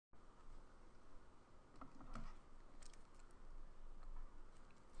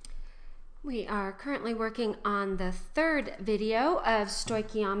We are currently working on the third video of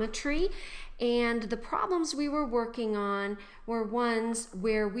stoichiometry, and the problems we were working on were ones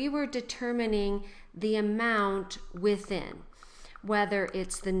where we were determining the amount within, whether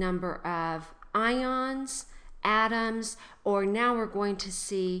it's the number of ions, atoms, or now we're going to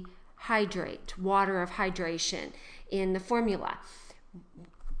see hydrate, water of hydration in the formula.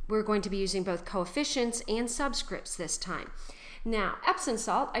 We're going to be using both coefficients and subscripts this time. Now, Epsom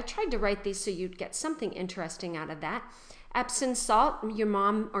salt, I tried to write these so you'd get something interesting out of that. Epsom salt, your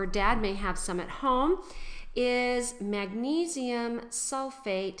mom or dad may have some at home, is magnesium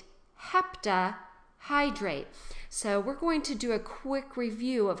sulfate heptahydrate. So we're going to do a quick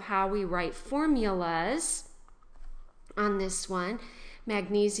review of how we write formulas on this one.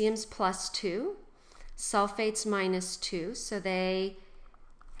 Magnesium's +2, sulfate's -2, so they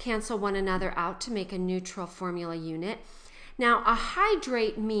cancel one another out to make a neutral formula unit. Now, a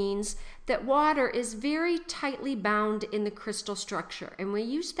hydrate means that water is very tightly bound in the crystal structure, and we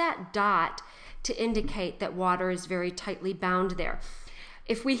use that dot to indicate that water is very tightly bound there.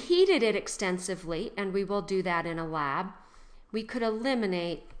 If we heated it extensively, and we will do that in a lab, we could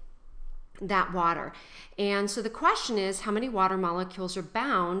eliminate that water. And so the question is, how many water molecules are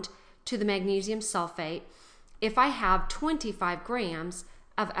bound to the magnesium sulfate if I have 25 grams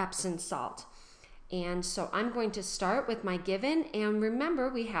of Epsom salt? And so I'm going to start with my given, and remember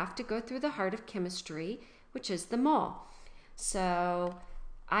we have to go through the heart of chemistry, which is the mole. So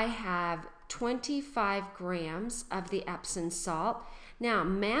I have 25 grams of the Epsom salt. Now,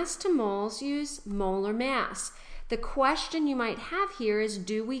 mass to moles use molar mass. The question you might have here is,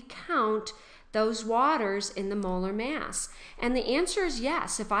 do we count those waters in the molar mass? And the answer is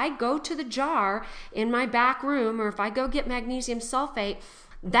yes. If I go to the jar in my back room, or if I go get magnesium sulfate,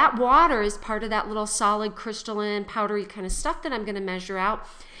 that water is part of that little solid, crystalline, powdery kind of stuff that I'm going to measure out.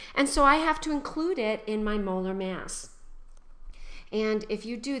 And so I have to include it in my molar mass. And if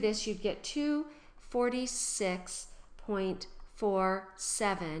you do this, you'd get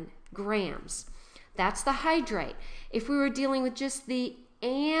 246.47 grams. That's the hydrate. If we were dealing with just the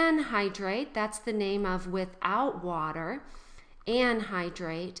anhydrate, that's the name of without water,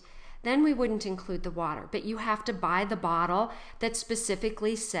 anhydrate, then we wouldn't include the water. But you have to buy the bottle that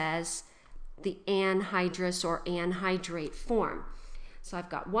specifically says the anhydrous or anhydrate form. So I've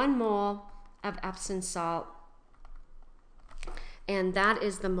got 1 mole of Epsom salt, and that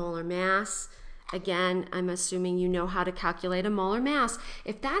is the molar mass. Again, I'm assuming you know how to calculate a molar mass.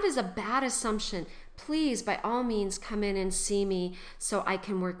 If that is a bad assumption, please, by all means, come in and see me so I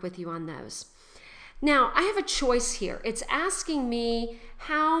can work with you on those. Now, I have a choice here. It's asking me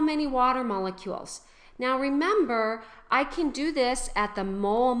how many water molecules. Now, remember, I can do this at the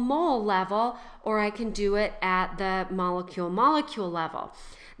mole-mole level, or I can do it at the molecule-molecule level.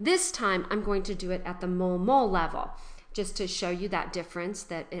 This time, I'm going to do it at the mole-mole level, just to show you that difference,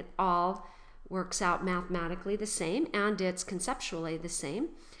 that it all works out mathematically the same, and it's conceptually the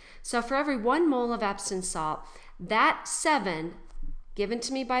same. So for every 1 mole of Epsom salt, that 7, given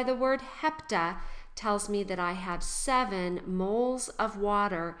to me by the word hepta, tells me that I have 7 moles of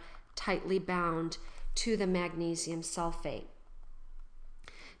water tightly bound to the magnesium sulfate.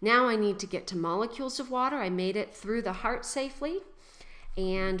 Now I need to get to molecules of water. I made it through the heart safely,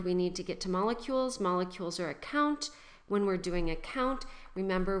 and we need to get to molecules. Molecules are a count. When we're doing a count,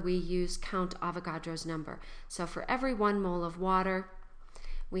 remember we use count Avogadro's number. So for every 1 mole of water,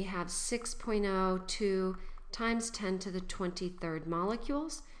 we have 6.02 times 10 to the 23rd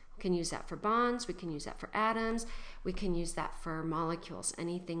molecules. We can use that for bonds, we can use that for atoms, we can use that for molecules,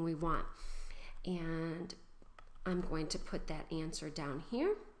 anything we want. And I'm going to put that answer down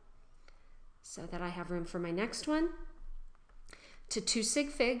here so that I have room for my next one. To 2 sig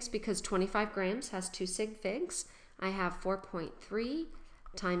figs, because 25 grams has 2 sig figs, I have 4.3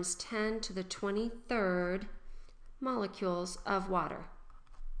 times 10 to the 23rd molecules of water.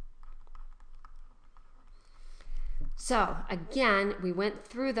 So again, we went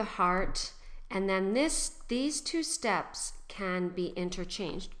through the heart, and then these 2 steps can be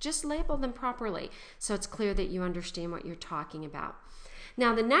interchanged. Just label them properly so it's clear that you understand what you're talking about.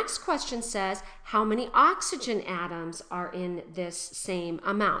 Now the next question says, how many oxygen atoms are in this same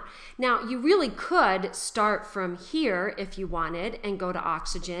amount? Now you really could start from here if you wanted and go to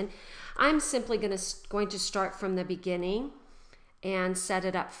oxygen. I'm simply going to start from the beginning and set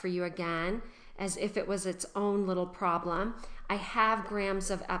it up for you again as if it was its own little problem. I have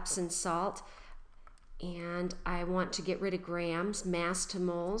grams of Epsom salt, and I want to get rid of grams. Mass to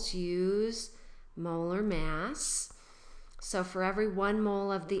moles, use molar mass. So for every 1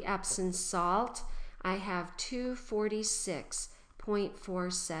 mole of the Epsom salt, I have 246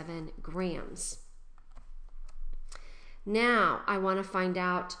 0.47 grams. Now I want to find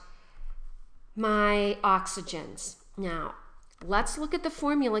out my oxygens. Now let's look at the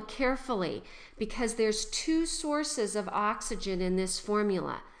formula carefully because there's two sources of oxygen in this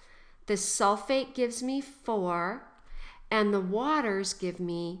formula. The sulfate gives me 4 and the waters give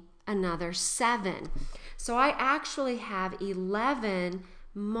me another 7. So I actually have 11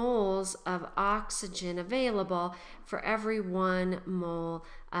 moles of oxygen available for every 1 mole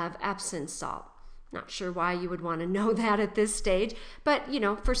of Epsom salt. Not sure why you would want to know that at this stage, but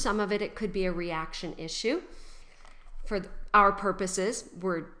for some of it, it could be a reaction issue. For our purposes,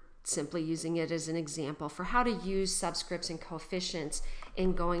 we're simply using it as an example for how to use subscripts and coefficients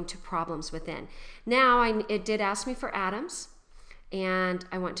in going to problems within. Now, it did ask me for atoms, and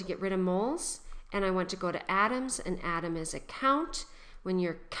I want to get rid of moles, and I want to go to atoms, and atom is a count. When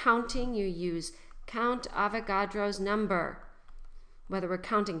you're counting, you use count Avogadro's number. Whether we're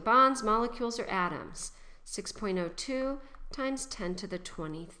counting bonds, molecules, or atoms, 6.02 times 10 to the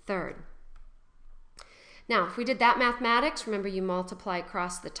 23rd. Now, if we did that mathematics, remember you multiply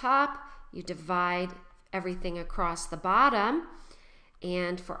across the top, you divide everything across the bottom,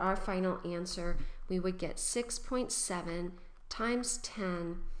 and for our final answer, we would get 6.7 times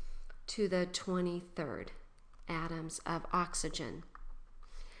 10 to the 23rd atoms of oxygen.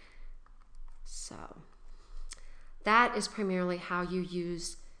 So that is primarily how you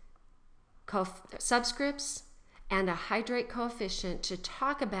use subscripts and a hydrate coefficient to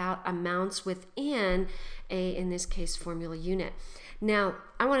talk about amounts within a, in this case, formula unit. Now,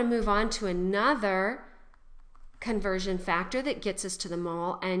 I want to move on to another conversion factor that gets us to the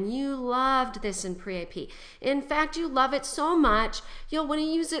mole, and you loved this in pre-AP. In fact, you love it so much, you'll want to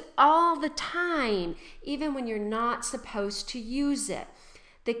use it all the time, even when you're not supposed to use it.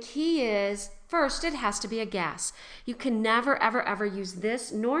 The key is, first, it has to be a gas. You can never, ever, ever use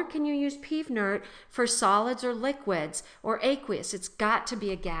this, nor can you use PVNert for solids or liquids or aqueous. It's got to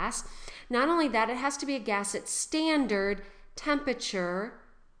be a gas. Not only that, it has to be a gas at standard temperature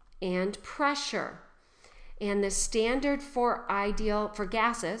and pressure. And the standard for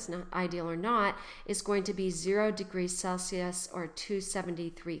gases, not ideal or not, is going to be 0 degrees Celsius or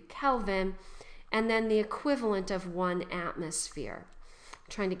 273 Kelvin, and then the equivalent of 1 atmosphere.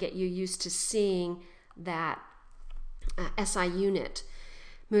 Trying to get you used to seeing that SI unit,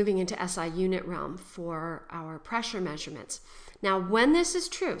 moving into SI unit realm for our pressure measurements. Now, when this is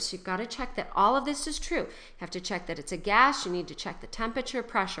true, so you've got to check that all of this is true. You have to check that it's a gas. You need to check the temperature,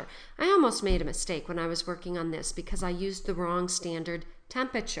 pressure. I almost made a mistake when I was working on this because I used the wrong standard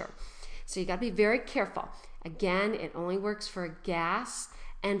temperature. So you got to be very careful. Again, it only works for a gas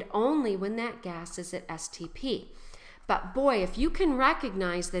and only when that gas is at STP. But boy, if you can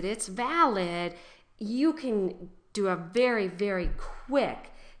recognize that it's valid, you can do a very, very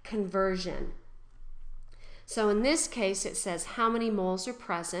quick conversion. So in this case, it says how many moles are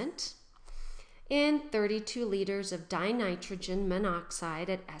present in 32 liters of dinitrogen monoxide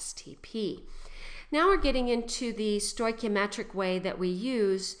at STP. Now we're getting into the stoichiometric way that we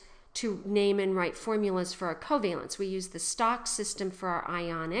use to name and write formulas for our covalents. We use the stock system for our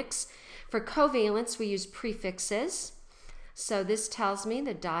ionics. For covalents, we use prefixes. So this tells me,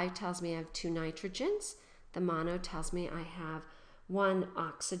 the di tells me I have 2 nitrogens. The mono tells me I have 1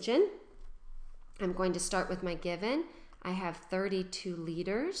 oxygen. I'm going to start with my given. I have 32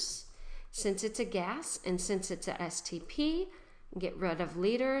 liters. Since it's a gas and since it's at STP, get rid of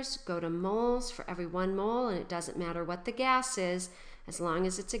liters, go to moles for every 1 mole, and it doesn't matter what the gas is. As long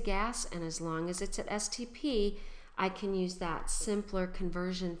as it's a gas and as long as it's at STP, I can use that simpler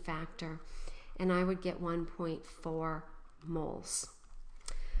conversion factor, and I would get 1.4 moles.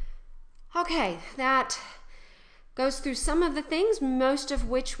 Okay, that goes through some of the things, most of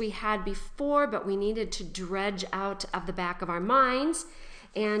which we had before, but we needed to dredge out of the back of our minds.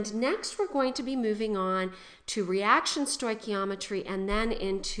 And next we're going to be moving on to reaction stoichiometry and then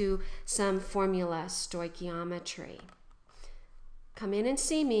into some formula stoichiometry. Come in and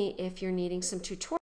see me if you're needing some tutorials.